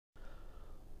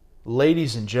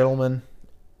Ladies and gentlemen,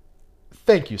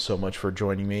 thank you so much for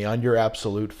joining me on your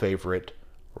absolute favorite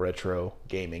retro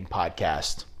gaming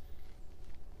podcast.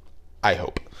 I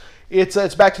hope.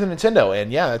 It's back to the Nintendo,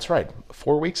 and yeah, that's right.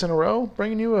 4 weeks in a row,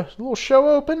 bringing you a little show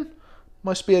open.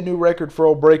 Must be a new record for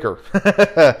old Breaker.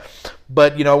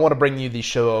 But, I want to bring you these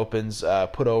show opens,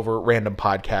 put over random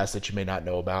podcasts that you may not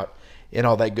know about, and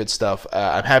all that good stuff.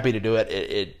 I'm happy to do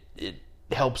it. It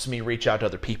helps me reach out to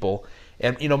other people.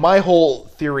 And, my whole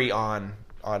theory on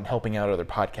helping out other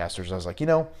podcasters, I was like,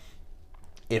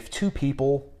 if two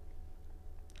people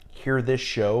hear this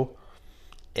show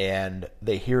and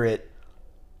they hear it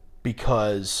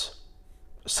because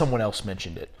someone else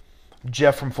mentioned it.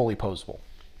 Jeff from Fully Posable.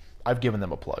 I've given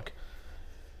them a plug.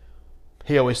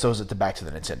 He always throws it back to the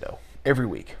Nintendo every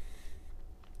week.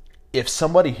 If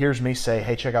somebody hears me say,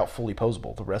 hey, check out Fully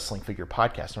Posable, the wrestling figure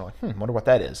podcast, and they're like, wonder what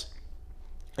that is.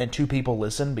 And two people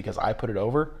listen because I put it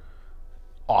over,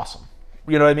 awesome.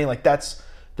 You know what I mean?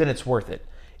 Then it's worth it.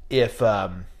 If,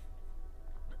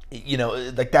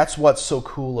 that's what's so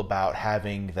cool about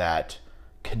having that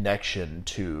connection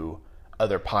to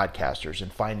other podcasters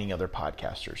and finding other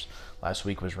podcasters. Last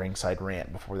week was Ringside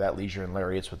Rant. Before that, Leisure and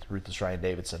Lariats with Ruthless Ryan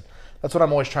Davidson. That's what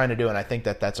I'm always trying to do, and I think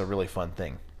that's a really fun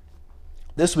thing.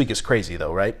 This week is crazy,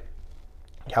 though, right?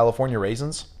 California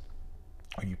Raisins?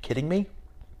 Are you kidding me?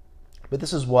 But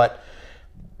this is one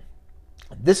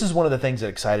of the things that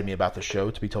excited me about the show,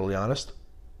 to be totally honest.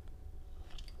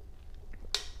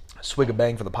 Swig of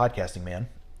bang for the podcasting, man.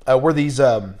 Were these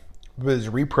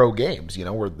repro games,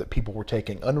 where the people were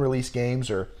taking unreleased games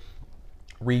or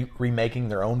remaking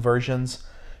their own versions,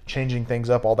 changing things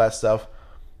up, all that stuff.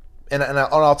 And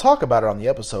I'll talk about it on the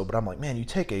episode, but I'm like, man, you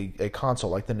take a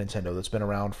console like the Nintendo that's been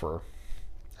around for,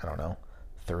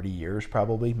 30 years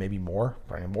probably, maybe more,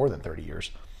 probably more than 30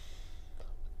 years,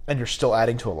 and you're still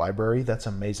adding to a library. That's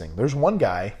amazing. There's one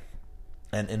guy,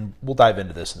 and we'll dive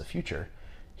into this in the future,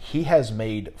 he has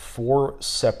made 4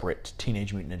 separate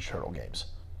Teenage Mutant Ninja Turtle games.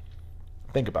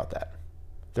 Think about that.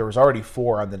 There was already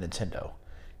 4 on the Nintendo.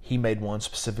 He made one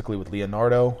specifically with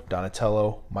Leonardo,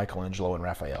 Donatello, Michelangelo, and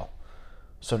Raphael.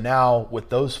 So now, with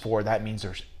those 4, that means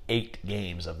there's 8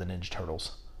 games of the Ninja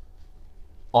Turtles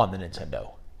on the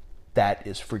Nintendo. That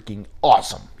is freaking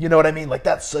awesome. You know what I mean?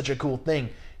 That's such a cool thing.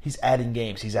 He's adding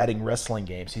games. He's adding wrestling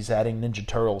games. He's adding Ninja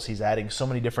Turtles. He's adding so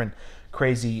many different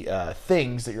crazy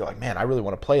things that you're like, man, I really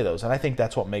want to play those. And I think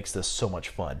that's what makes this so much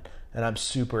fun. And I'm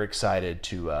super excited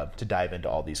to dive into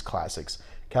all these classics.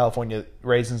 California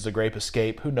Raisins, The Grape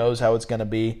Escape. Who knows how it's going to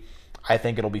be? I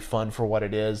think it'll be fun for what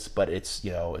it is, but it's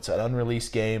it's an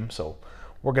unreleased game, so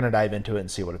we're going to dive into it and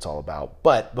see what it's all about.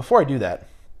 But before I do that,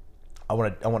 I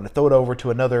want to throw it over to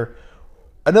another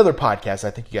podcast I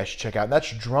think you guys should check out, and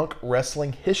that's Drunk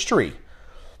Wrestling History,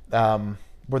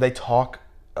 where they talk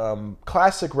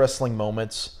classic wrestling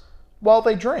moments while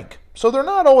they drink. So they're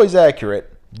not always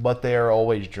accurate, but they are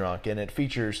always drunk, and it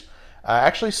features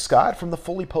actually Scott from the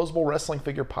Fully Posable Wrestling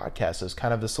Figure podcast as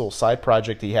kind of this little side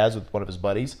project he has with one of his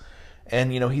buddies.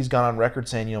 And, he's gone on record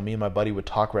saying, me and my buddy would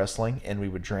talk wrestling and we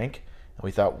would drink. And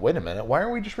we thought, wait a minute, why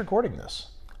aren't we just recording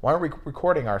this? Why aren't we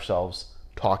recording ourselves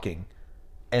talking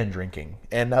and drinking?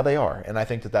 And now they are. And I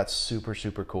think that's super,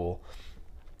 super cool.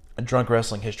 And Drunk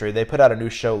Wrestling History, they put out a new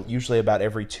show usually about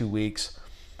every 2 weeks.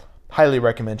 Highly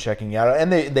recommend checking it out.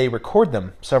 And they record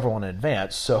them several in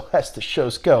advance. So as the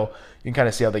shows go, you can kind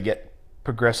of see how they get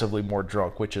progressively more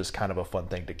drunk, which is kind of a fun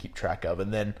thing to keep track of.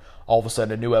 And then all of a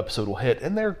sudden a new episode will hit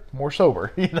and they're more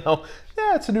sober. Yeah,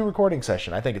 it's a new recording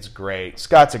session. I think it's great.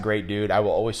 Scott's a great dude. I will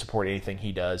always support anything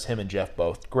he does. Him and Jeff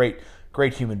both great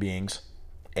human beings.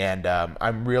 And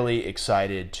I'm really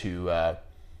excited to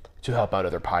help out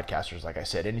other podcasters. Like I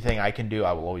said, anything I can do,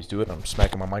 I will always do it. I'm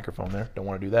smacking my microphone there. Don't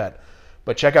want to do that.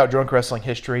 But check out Drunk Wrestling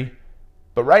History.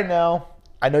 But right now,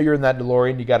 I know you're in that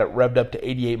DeLorean. You got it revved up to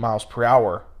 88 miles per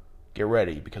hour. Get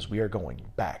ready, because we are going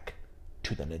back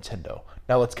to the Nintendo.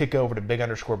 Now let's kick over to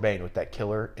Big_Bane with that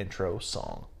killer intro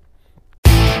song.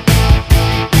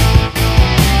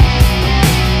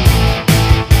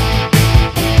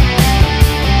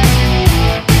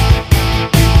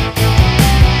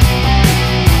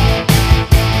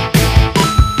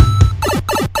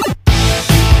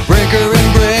 Breaker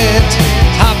and Brett,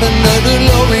 hop in the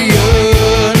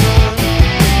DeLorean.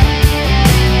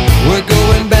 We're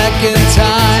going back in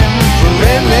time for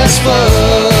endless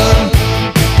fun.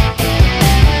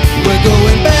 We're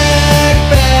going back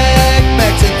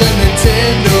to the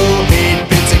Nintendo. 8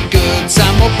 bits of good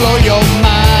time will blow your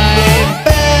mind.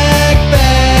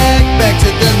 Back to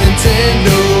the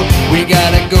Nintendo. We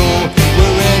gotta go.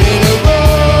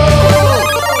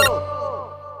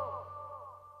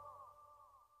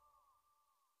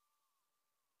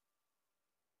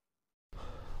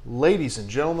 Ladies and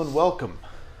gentlemen, welcome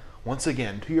once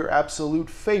again to your absolute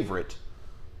favorite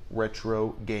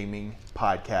retro gaming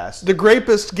podcast. The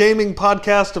grapest gaming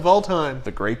podcast of all time.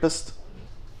 The Grapest?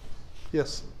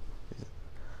 Yes.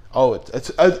 Oh,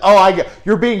 I get.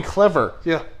 You're being clever.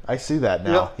 Yeah. I see that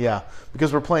now. Yeah,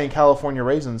 because we're playing California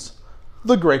Raisins,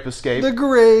 The Grape Escape. The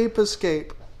Grape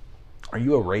Escape. Are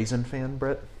you a raisin fan,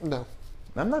 Brett? No.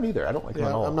 I'm not either. I don't like them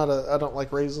at all. I don't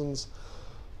like raisins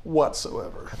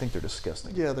whatsoever. I think they're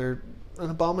disgusting. Yeah, they're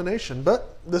an abomination.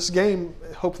 But this game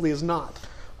hopefully is not.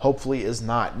 Hopefully is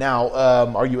not. Now,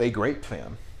 are you a grape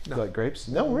fan? No. You like grapes?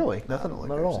 No, really. No, I Nothing. don't like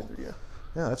Not at grapes all. either, yeah.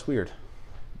 Yeah, that's weird.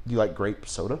 Do you like grape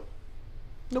soda?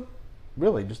 Nope.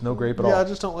 Really? Just no grape at Yeah, all? I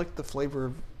just don't like the flavor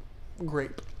of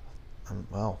grape.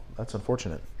 Wow, that's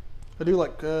unfortunate. I do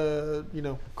like,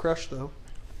 Crush, though.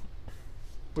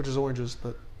 Which is oranges,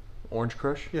 but Orange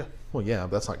Crush? yeah. Well, yeah,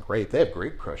 that's not grape. They have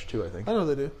Grape Crush, too, I think. I know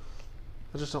they do.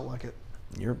 I just don't like it.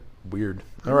 You're weird.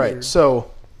 You're All right, weird.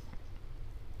 so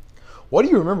what do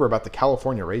you remember about the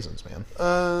California Raisins, man?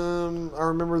 I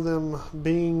remember them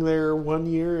being there 1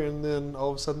 year and then all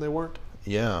of a sudden they weren't.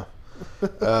 Yeah.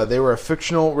 They were a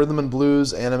fictional rhythm and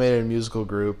blues animated and musical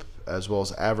group, as well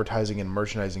as advertising and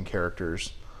merchandising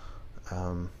characters,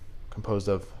 composed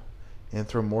of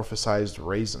anthropomorphized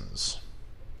raisins.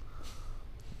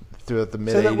 Throughout the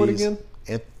mid-80s. Say that word again?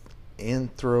 I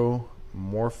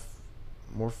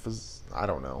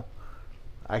don't know.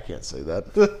 I can't say that.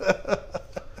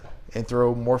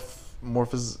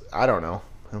 I don't know.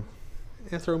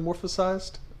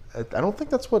 Anthropomorphized? I don't think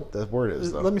that's what the word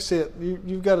is, though. Let me see it.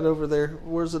 You've got it over there.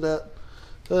 Where's it at?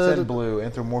 It's in blue.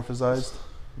 Anthropomorphized.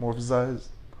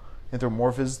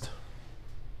 Anthropomorphized.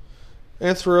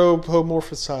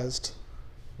 Anthropomorphized.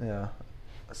 Yeah.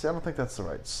 See, I don't think that's the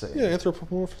right saying. Yeah,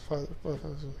 anthropomorphized.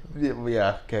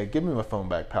 Yeah, okay. Give me my phone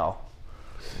back, pal.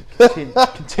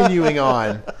 Continuing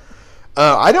on.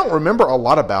 I don't remember a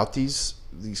lot about these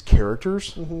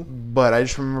characters, but I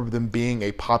just remember them being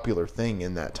a popular thing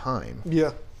in that time.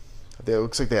 Yeah. It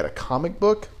looks like they had a comic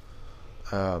book.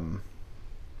 Yeah,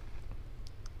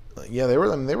 they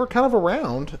were kind of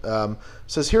around. It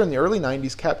says here in the early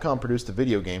 90s, Capcom produced a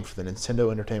video game for the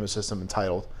Nintendo Entertainment System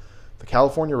entitled The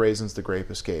California Raisins, The Grape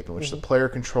Escape, in which the player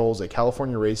controls a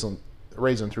California raisin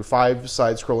through 5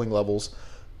 side-scrolling levels,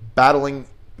 battling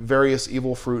various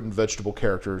evil fruit and vegetable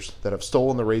characters that have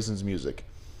stolen the raisin's music.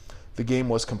 The game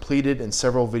was completed and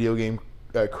several video game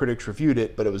critics reviewed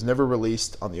it, but it was never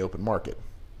released on the open market.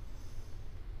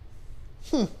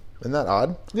 Isn't that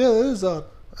odd? Yeah, that is odd.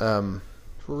 It's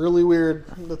really weird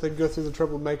that they go through the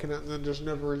trouble of making it and then just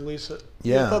never release it.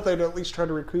 Yeah. I thought they'd at least try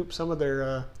to recoup some of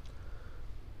their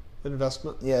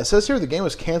investment. Yeah, it says here the game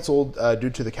was canceled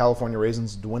due to the California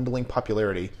Raisins' dwindling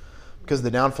popularity. Because of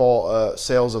the downfall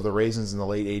sales of the Raisins in the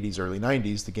late 80s, early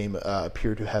 90s, the game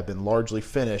appeared to have been largely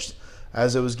finished,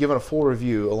 as it was given a full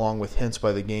review along with hints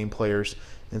by the Game Player's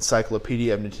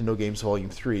Encyclopedia of Nintendo Games Volume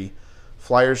 3.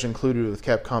 Flyers included with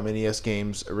Capcom NES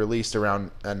games released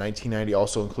around 1990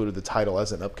 also included the title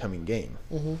as an upcoming game.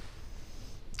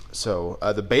 So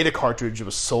the beta cartridge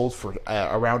was sold for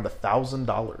around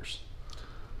 $1,000.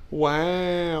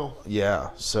 Wow. Yeah,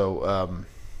 so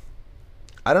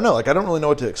I don't know. I don't really know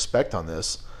what to expect on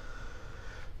this.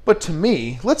 But to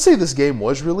me, let's say this game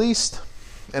was released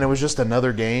and it was just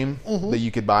another game that you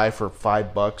could buy for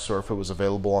 $5, or if it was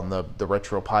available on the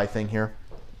RetroPie thing here.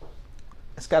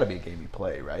 It's got to be a game you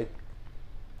play, right?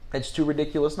 It's too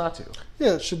ridiculous not to.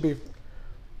 Yeah, it should be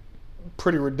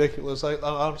pretty ridiculous. I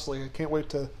honestly, I can't wait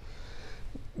to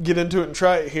get into it and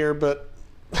try it here, but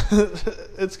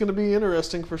it's going to be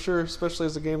interesting for sure, especially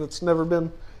as a game that's never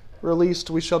been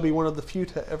released. We shall be one of the few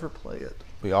to ever play it.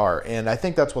 We are, and I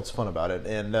think that's what's fun about it.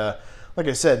 And like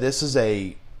I said, this is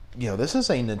a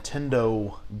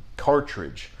Nintendo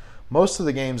cartridge. Most of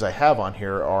the games I have on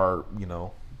here are,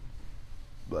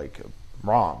 like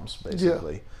ROMs,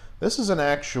 basically. Yeah. This is an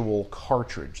actual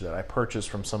cartridge that I purchased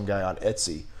from some guy on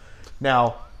Etsy.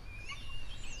 Now,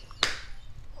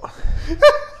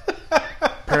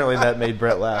 apparently that made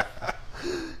Brett laugh.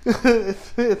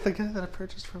 It's the guy that I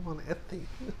purchased from on Etsy.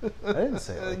 I didn't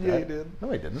say it like Yeah, that. you did.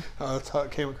 No, I didn't. Oh, that's how it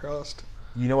came across.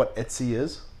 You know what Etsy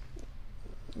is?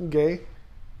 Gay.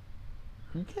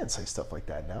 You can't say stuff like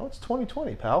that now. It's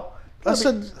 2020, pal. I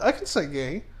can say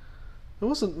gay. It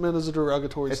wasn't meant as a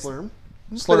derogatory slur.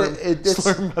 Slurm. It's,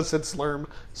 Slurm. I said slurm.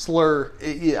 Slur.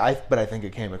 but I think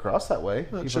it came across that way.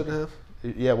 No, it shouldn't have.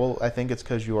 Yeah, well, I think it's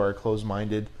because you are a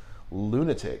closed-minded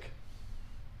lunatic.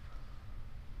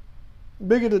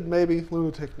 Bigoted, maybe.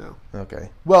 Lunatic, no. Okay.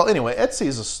 Well, anyway, Etsy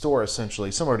is a store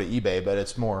essentially similar to eBay, but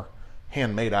it's more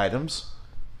handmade items,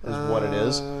 is what it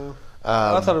is.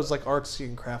 I thought it was like artsy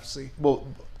and craftsy. Well,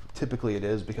 typically it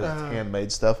is because it's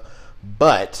handmade stuff.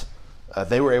 But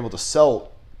they were able to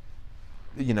sell,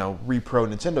 repro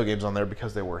Nintendo games on there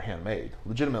because they were handmade.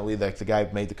 Legitimately, like the guy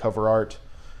made the cover art,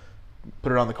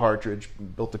 put it on the cartridge,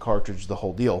 built the cartridge, the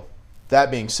whole deal. That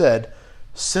being said,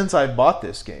 since I bought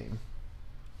this game,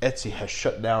 Etsy has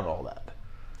shut down all that.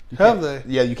 Have they?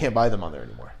 Yeah, you can't buy them on there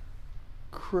anymore.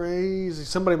 Crazy.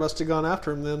 Somebody must have gone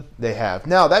after him then. They have.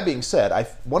 Now, that being said,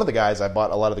 one of the guys I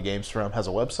bought a lot of the games from has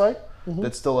a website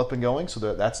that's still up and going, so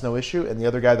that's no issue. And the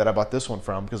other guy that I bought this one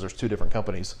from, because there's two different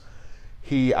companies,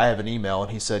 I have an email,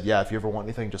 and he said, yeah, if you ever want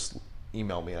anything, just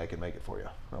email me and I can make it for you.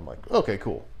 And I'm like, okay,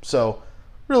 cool. So,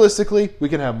 realistically, we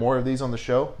can have more of these on the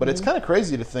show, but it's kind of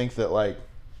crazy to think that, like,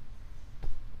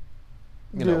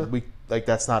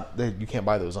 that's not, you can't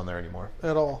buy those on there anymore.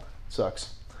 At all.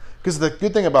 Sucks. Because the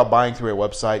good thing about buying through a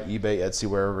website, eBay, Etsy,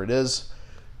 wherever it is,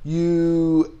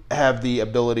 you have the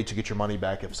ability to get your money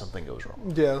back if something goes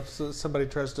wrong. Yeah, so somebody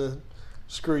tries to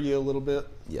screw you a little bit.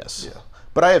 Yes. Yeah.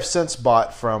 But I have since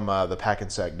bought from the Pack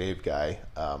and Sack Dave guy.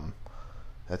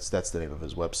 That's the name of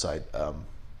his website.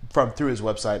 Through his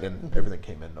website, and everything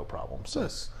came in no problem. So,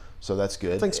 Nice. So that's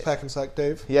good. Thanks, Pack and Sack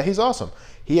Dave. Yeah, he's awesome.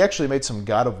 He actually made some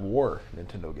God of War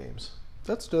Nintendo games.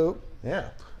 That's dope. Yeah.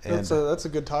 And That's a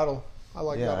good title. I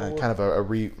like God of War. kind of a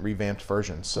revamped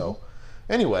version. So,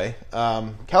 anyway,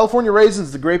 California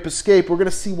Raisins, The Grape Escape. We're going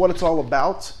to see what it's all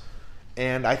about.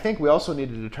 And I think we also need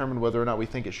to determine whether or not we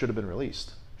think it should have been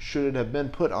released. Should it have been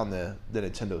put on the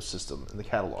Nintendo system in the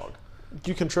catalog?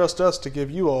 You can trust us to give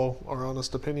you all our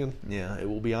honest opinion. Yeah, it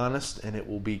will be honest and it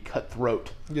will be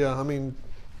cutthroat. Yeah, I mean...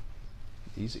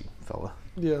 Easy, fella.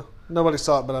 Yeah. Nobody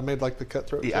saw it, but I made like the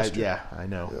cutthroat gesture. I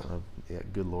know. Yeah,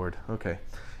 good Lord. Okay.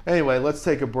 Anyway, let's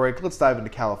take a break. Let's dive into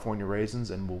California Raisins,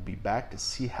 and we'll be back to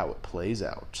see how it plays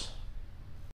out.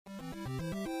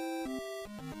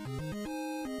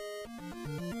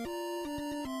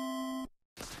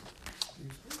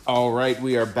 All right,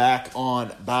 we are back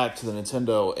to the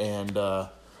Nintendo, and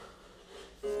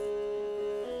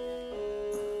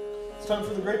It's time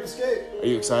for the Grape Escape. are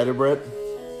you excited, Brett?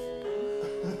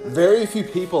 Very few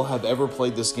people have ever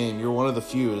played this game. You're one of the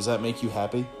few. Does that make you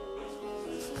happy?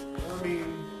 I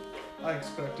mean, I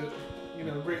expect it.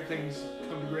 Great things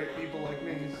come to great people like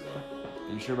me. So.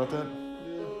 Are you sure about that?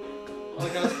 Yeah. I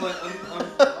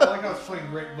like how I was playing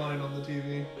Grapevine on the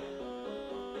TV.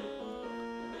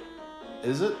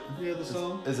 Is it? Yeah, the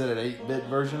song. Is it an 8-bit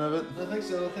version of it? I think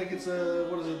so. I think it's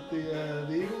what is it?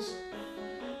 The Eagles.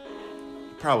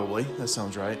 Probably. That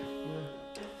sounds right.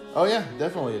 Yeah. Oh yeah,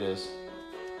 definitely it is.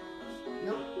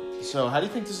 Yep. So, how do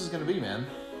you think this is going to be, man?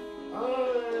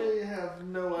 I have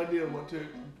no idea what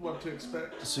to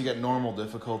expect. So you got normal,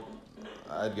 difficult.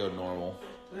 I'd go normal.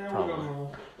 Yeah, we'll Probably. go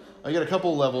normal. I got a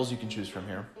couple levels you can choose from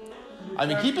here. I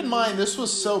mean, keep in mind, this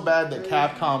was so bad that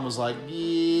Capcom was like,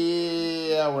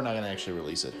 yeah, we're not going to actually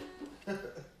release it.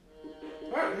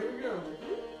 Alright, here we go.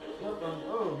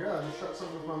 Oh god, I shot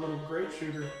something with my little grape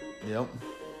shooter. Yep.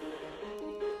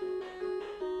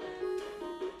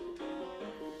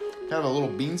 Kind of a little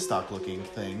beanstalk looking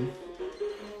thing.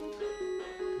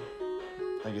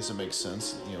 I guess it makes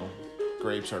sense.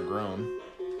 Grapes are grown.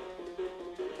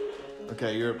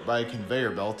 Okay, you're by a conveyor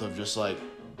belt of just like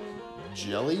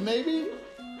jelly, maybe?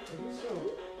 I think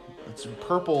so. It's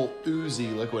purple, oozy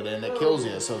liquid, and it kills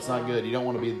you, so it's not good. You don't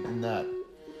want to be in that.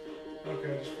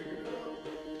 Okay, I just figured it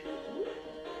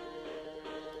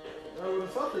out. I would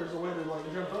have thought there was a way to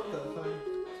jump up that thing.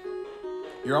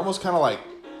 You're almost kind of like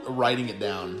writing it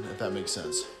down, if that makes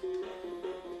sense.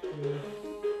 Yeah.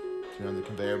 Turn on the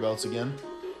conveyor belts again.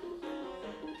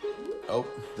 Oh,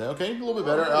 okay, a little bit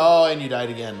better. Oh, and you died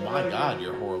again. My God,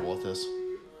 you're horrible at this.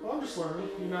 Well, I'm just learning.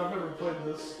 I've never played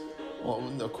this. Well,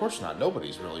 of course not.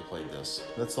 Nobody's really played this.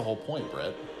 That's the whole point,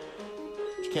 Brett.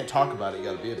 If you can't talk about it, you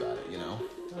got to be about it,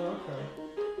 Oh, okay.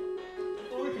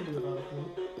 Well, we can do about it then.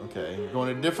 Okay, you're going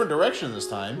in a different direction this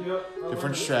time. Yep.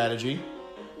 Different strategy.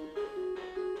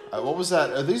 What was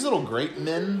that? Are these little grape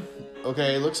men?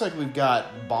 Okay, it looks like we've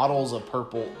got bottles of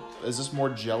purple. Is this more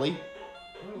jelly?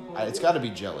 It's got to be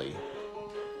jelly.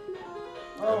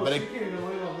 Oh, but so you can't even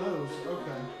land on those.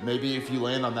 Okay. Maybe if you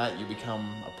land on that, you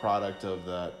become a product of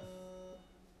that.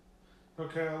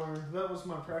 Okay, I learned. That was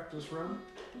my practice run.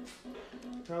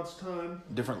 Now it's time.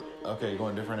 Different. Okay, you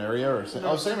going different area or same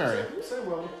area? Same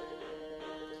level.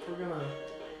 We're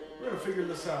gonna figure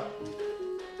this out.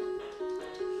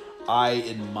 I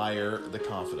admire the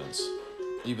confidence,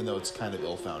 even though it's kind of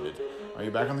ill-founded. All right,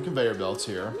 you're back on the conveyor belts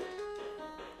here.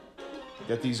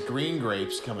 Got these green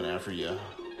grapes coming after you.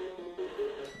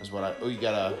 Is what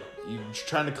you're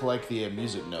trying to collect the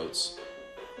music notes,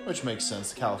 which makes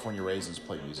sense. The California Raisins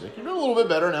play music. You're doing a little bit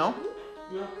better now.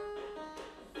 Yeah.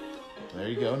 There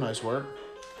you go. Nice work.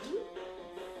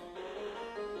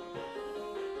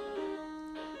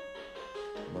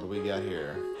 What do we got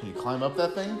here? Can you climb up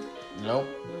that thing? Nope.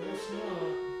 I guess not.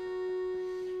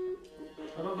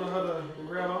 I don't know how to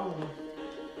grab on.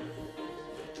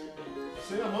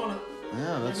 See, I'm on it.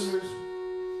 Yeah, Maybe that's...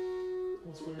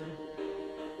 that's weird.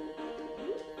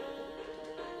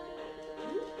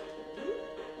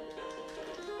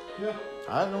 Yeah.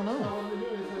 I don't I know. don't want to do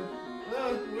anything.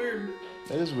 Ah, weird.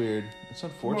 That is weird. It's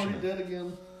I'm already unfortunate. dead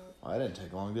again. Well, that didn't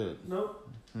take long, did it? Nope.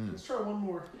 Let's try one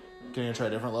more. Can you try a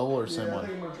different level or same Yeah, I one?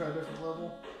 think I'm going to try a different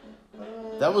level.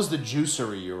 That was the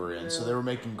juicery you were in, so Yeah. they were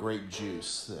making grape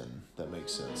juice then. That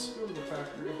makes sense. Let's go to the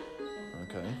factory.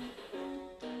 Okay.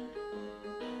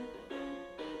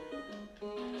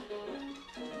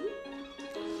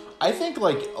 I think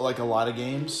like a lot of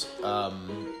games, there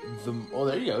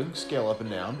you go, you can scale up and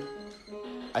down.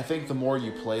 I think the more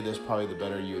you play this, probably the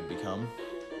better you would become.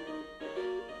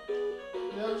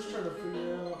 Yeah, I'm just trying to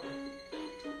figure out.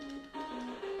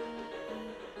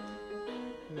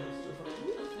 Yeah, it's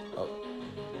different. Oh,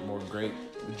 more grape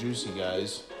juicy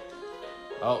guys.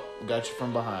 Oh, got you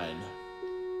from behind.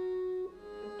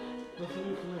 Nothing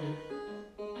new for me.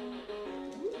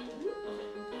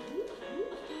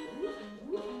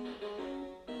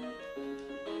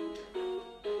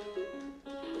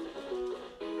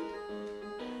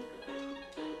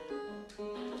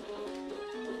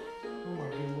 Oh my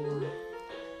good lord.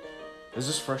 Is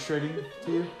this frustrating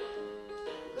to you?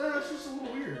 Yeah, it's just a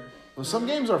little weird. Well, some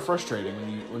games are frustrating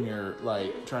when you're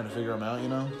like trying to figure them out, you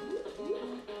know.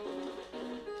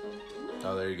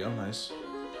 Oh, there you go, nice.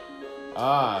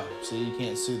 Ah, see, you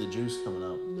can't see the juice coming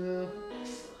out. Yeah.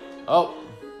 Oh,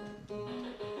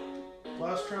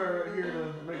 Last try right here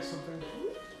to make something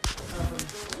happen.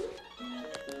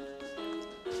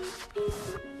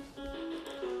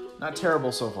 not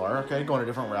terrible so far. Okay, going a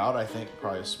different route. I think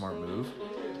probably a smart move.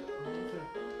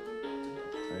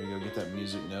 There you go, get that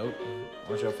music note.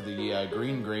 Watch out for the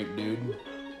green grape, dude.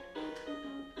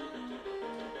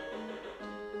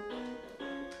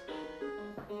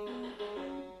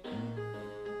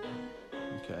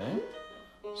 Okay.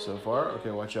 So far,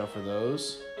 okay, watch out for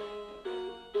those.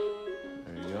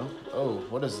 There you go. Oh,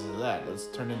 what is that? It's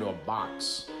turned into a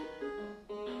box.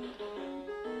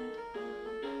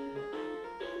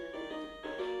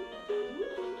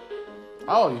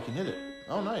 Oh, you can hit it.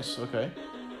 Oh, nice. Okay.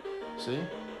 See?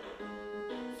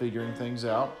 Figuring things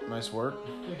out. Nice work.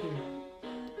 Thank you.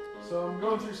 So I'm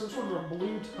going through some sort of a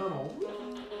blue tunnel.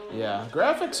 Yeah,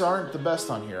 graphics aren't the best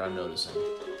on here, I'm noticing.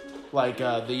 Like,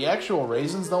 the actual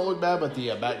raisins don't look bad, but the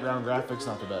background graphics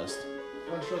not the best.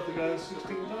 I shot the guy 16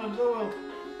 times. Oh well.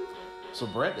 So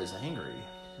Brett is angry.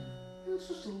 It's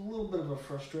just a little bit of a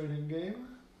frustrating game.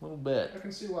 A little bit. I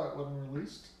can see why it wasn't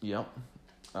released. Yep.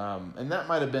 And that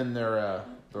might have been their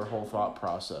whole thought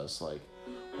process. Like,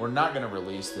 we're not going to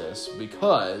release this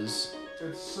because...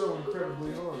 It's so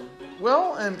incredibly hard.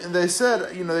 Well, and they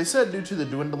said, they said due to the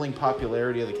dwindling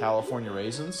popularity of the California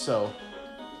raisins, so...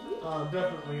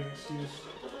 Definitely an excuse.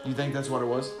 You think that's what it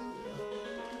was?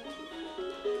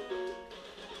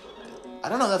 I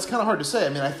don't know, that's kind of hard to say. I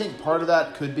mean, I think part of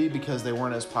that could be because they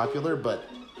weren't as popular, but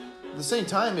at the same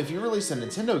time, if you release a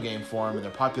Nintendo game for them and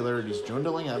their popularity is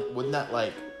dwindling, wouldn't that,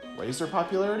 like, raise their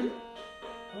popularity?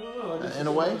 I don't know. I guess In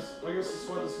a way? I guess that's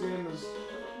why this game is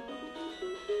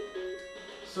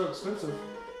so expensive.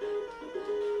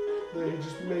 They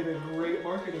just made a great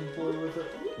marketing ploy with it.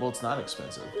 Well, it's not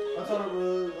expensive. I thought it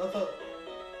was.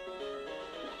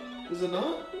 Is it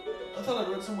not? I thought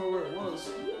I read somewhere where it was.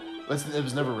 It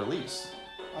was never released.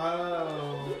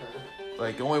 Oh, okay.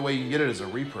 Like, the only way you can get it is a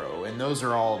repro, and those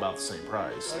are all about the same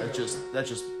price. I That's got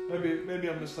just Maybe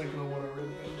I'm just thinking on what I read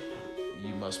then.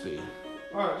 you must be.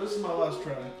 All right, this is my last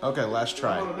try. Okay, last I'm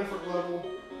try. on a different level.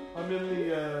 I'm in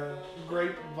the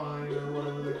grapevine or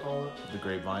whatever they call it. The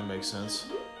grapevine makes sense.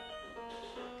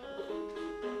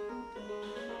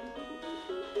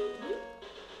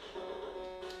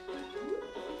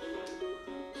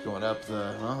 It's going up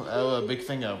a big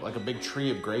thing of, like a big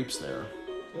tree of grapes there.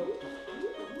 Yep.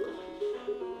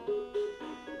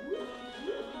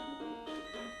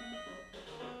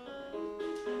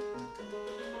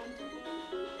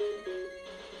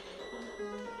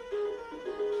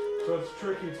 So it's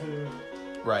tricky to.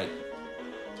 Right.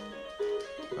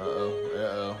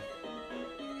 Uh-oh.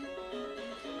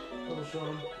 Double shot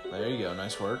him. There you go.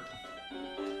 Nice work.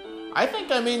 I think,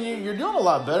 you're doing a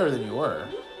lot better than you were.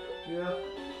 Yeah.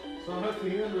 So I'm at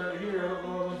the end right here. I don't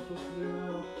know what I'm supposed to do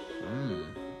now.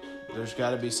 There's got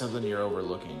to be something you're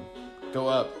overlooking. Go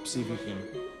up. See if you can...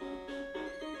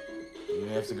 You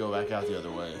may have to go back out the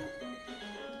other way.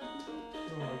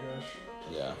 Oh my gosh.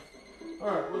 Yeah.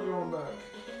 Alright, we're going back.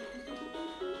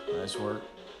 Nice work.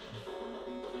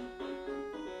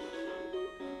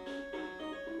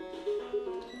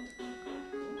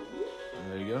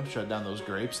 There you go. Shut down those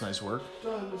grapes. Nice work.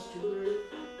 Done, Mr. Grape.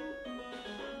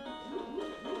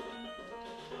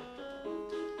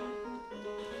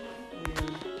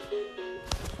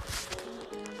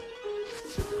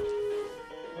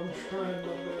 I'm trying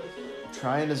my best.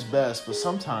 Trying his best, but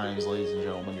sometimes, ladies and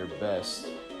gentlemen, your best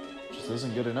just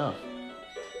isn't good enough.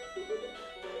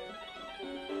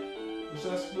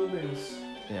 Just movies.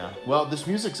 Yeah. Well, this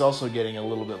music's also getting a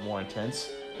little bit more intense,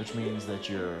 which means that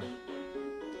you're,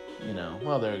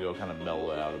 well, there you go, kind of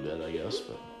mellow it out a bit, I guess,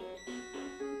 but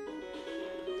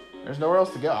there's nowhere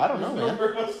else to go. I don't know, man.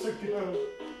 Nowhere else to go.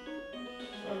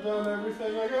 I've done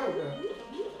everything I got.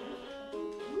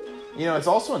 It's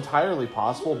also entirely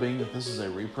possible, being that this is a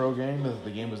repro game, that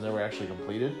the game was never actually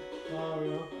completed, Oh,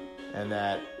 yeah. and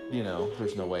that,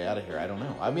 there's no way out of here. I don't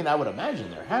know. I mean, I would imagine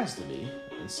there has to be,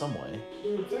 in some way.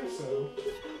 You would think so.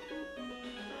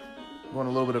 Going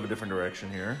a little bit of a different direction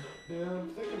here. Yeah, I'm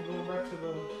thinking going back to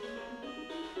the...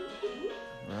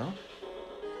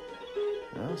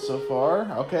 No, so far.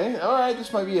 Okay, alright,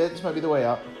 this might be it. This might be the way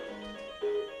out.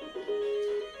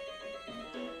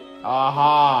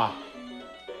 Aha!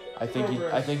 I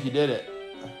think you did it.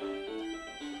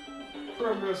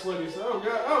 Progress, ladies. Oh,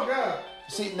 God. Oh, God.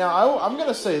 See, now I'm going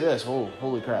to say this. Oh,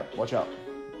 holy crap. Watch out.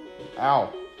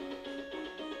 Ow.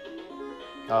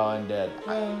 Oh, I'm dead.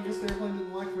 I guess the airplane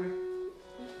didn't like me.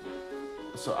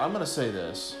 So I'm going to say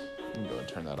this. You can go and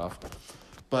turn that off.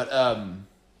 But,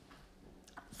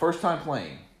 first time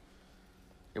playing.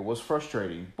 It was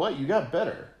frustrating, but you got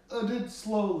better. I did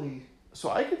slowly. So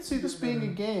I could see this being a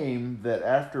game that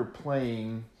after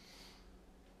playing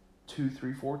 2,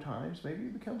 3, 4 times, maybe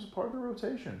it becomes a part of the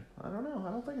rotation. I don't know.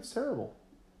 I don't think it's terrible.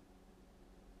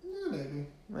 Yeah,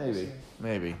 maybe.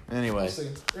 Maybe. Anyway. We'll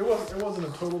see. It wasn't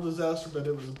a total disaster, but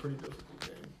it was a pretty difficult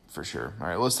game. For sure. All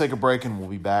right, let's take a break and we'll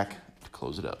be back to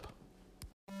close it up.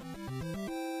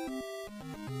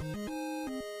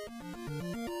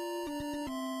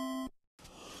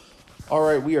 All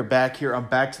right, we are back here. I'm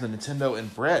back to the Nintendo,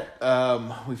 and Brett,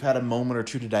 we've had a moment or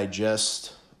two to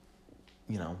digest,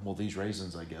 these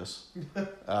raisins, I guess.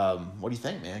 What do you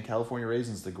think, man? California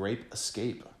Raisins, the Grape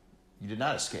Escape. You did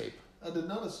not escape. I did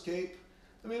not escape.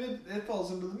 I mean, it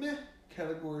falls into the meh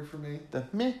category for me. The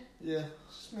meh? Yeah,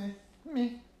 just meh. Meh.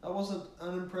 I wasn't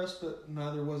unimpressed, but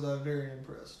neither was I very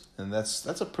impressed. And that's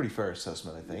a pretty fair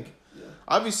assessment, I think. Yeah.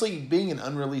 Obviously, being an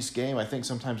unreleased game, I think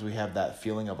sometimes we have that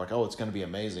feeling of like, oh, it's going to be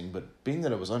amazing. But being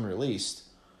that it was unreleased,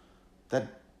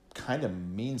 that kind of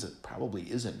means it probably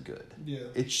isn't good. Yeah.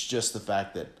 It's just the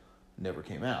fact that it never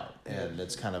came out. And Yeah.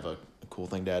 it's kind of a cool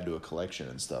thing to add to a collection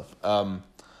and stuff.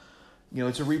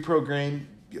 It's a repro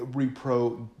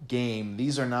game.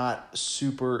 These are not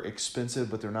super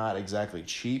expensive, but they're not exactly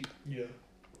cheap. Yeah.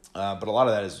 But a lot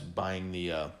of that is buying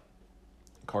the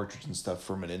cartridge and stuff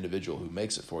from an individual who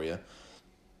makes it for you.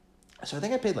 So I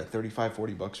think I paid like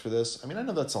 $35-$40 for this. I mean, I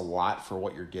know that's a lot for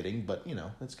what you're getting, but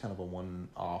it's kind of a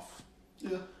one-off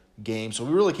game. So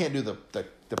we really can't do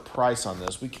the price on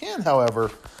this. We can,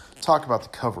 however, talk about the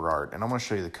cover art, and I'm going to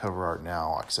show you the cover art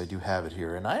now because I do have it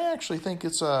here, and I actually think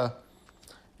it's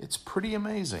pretty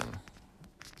amazing.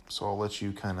 So I'll let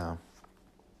you kind of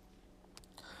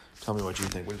tell me what you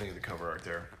think. What do you think of the cover art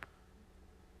there?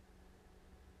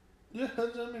 Yeah, I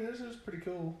mean, this is pretty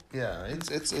cool. Yeah,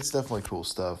 it's definitely cool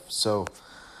stuff. So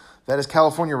that is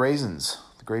California Raisins,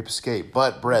 the Grape Escape.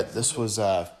 But Brett, this was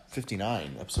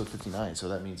episode 59. So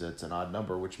that means it's an odd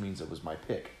number, which means it was my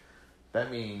pick.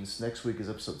 That means next week is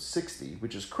episode 60,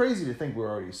 which is crazy to think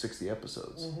we're already 60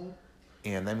 episodes. Mm-hmm.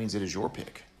 And that means it is your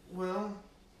pick. Well,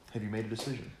 Have you made a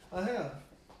decision? I have.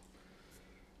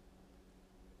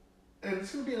 And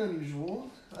it's going to be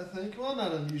unusual, I think. Well,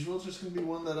 not unusual. It's just going to be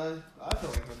one that I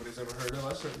feel like nobody's ever heard of.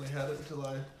 I certainly had it until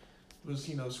I was,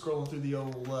 scrolling through the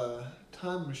old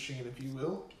time machine, if you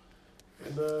will.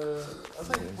 And I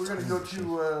think we're going to go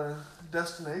to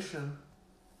Destination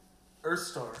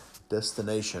Earthstar.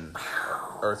 Destination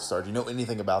Earthstar. Do you know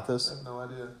anything about I this? have no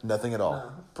idea. Nothing at all.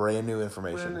 No. Brand new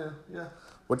information. Brand new, yeah.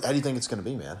 How do you think it's going to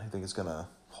be, man? You think it's going to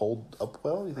hold up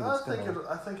well? You think it's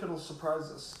I think it'll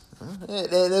surprise us.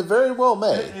 It very well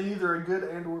may. In either a good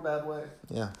and or bad way.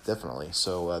 Yeah, definitely.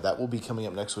 So that will be coming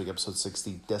up next week, episode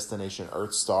 60, Destination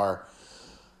Earthstar.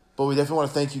 But we definitely want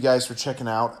to thank you guys for checking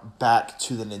out Back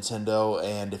to the Nintendo.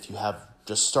 And if you have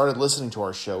just started listening to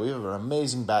our show, we have an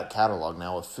amazing back catalog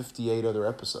now with 58 other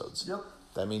episodes. Yep.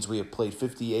 That means we have played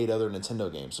 58 other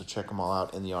Nintendo games. So check them all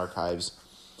out in the archives.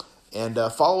 And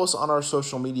follow us on our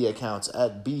social media accounts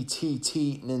at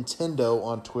BTT Nintendo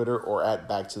on Twitter or at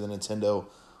Back to the Nintendo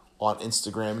on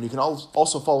Instagram. And you can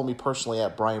also follow me personally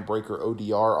at Brian Breaker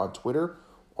ODR on Twitter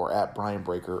or at Brian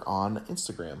Breaker on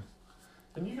Instagram.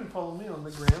 And you can follow me on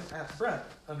the gram at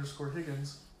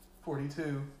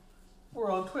Brett_Higgins42 or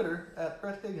on Twitter at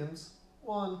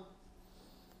BrettHiggins1.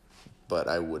 But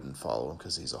I wouldn't follow him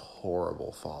because he's a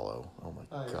horrible follow. Oh my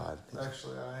God!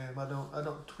 Actually, I am. I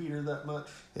don't Twitter that much.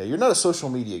 Yeah, you're not a social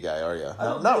media guy, are you?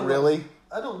 Not really.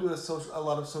 I don't do a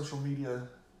lot of social media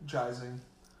jizing.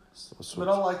 So But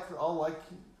I'll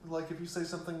like if you say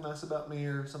something nice about me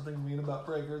or something mean about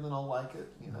Breaker, then I'll like it.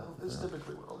 You know, it's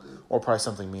typically what I'll do. Or probably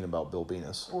something mean about Bill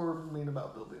Venus. Or mean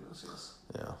about Bill Venus, yes.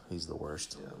 Yeah, he's the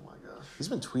worst. Yeah, oh my gosh. He's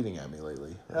been tweeting at me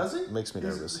lately. Has he? It makes me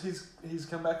nervous. He's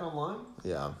come back online?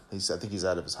 Yeah, I think he's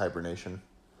out of his hibernation.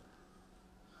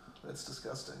 That's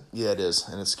disgusting. Yeah, it is,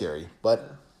 and it's scary.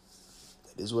 But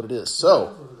it is what it is. That So,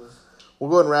 is what it is. we'll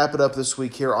go ahead and wrap it up this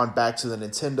week here on Back to the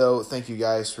Nintendo. Thank you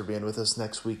guys for being with us.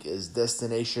 Next week is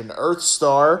Destination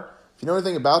Earthstar. If you know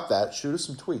anything about that, shoot us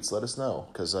some tweets. Let us know.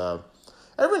 Because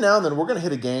every now and then we're going to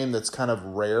hit a game that's kind of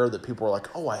rare that people are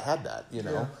like, oh, I had that, you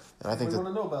know. Yeah. And I think we want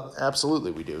to know about it.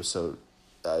 Absolutely we do. So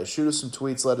shoot us some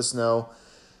tweets. Let us know.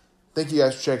 Thank you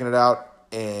guys for checking it out.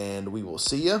 And we will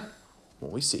see you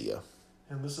when we see you.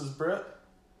 And this is Brett.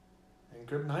 And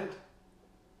good night.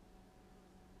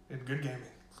 And good gaming.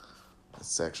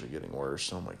 It's actually getting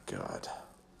worse. Oh, my God.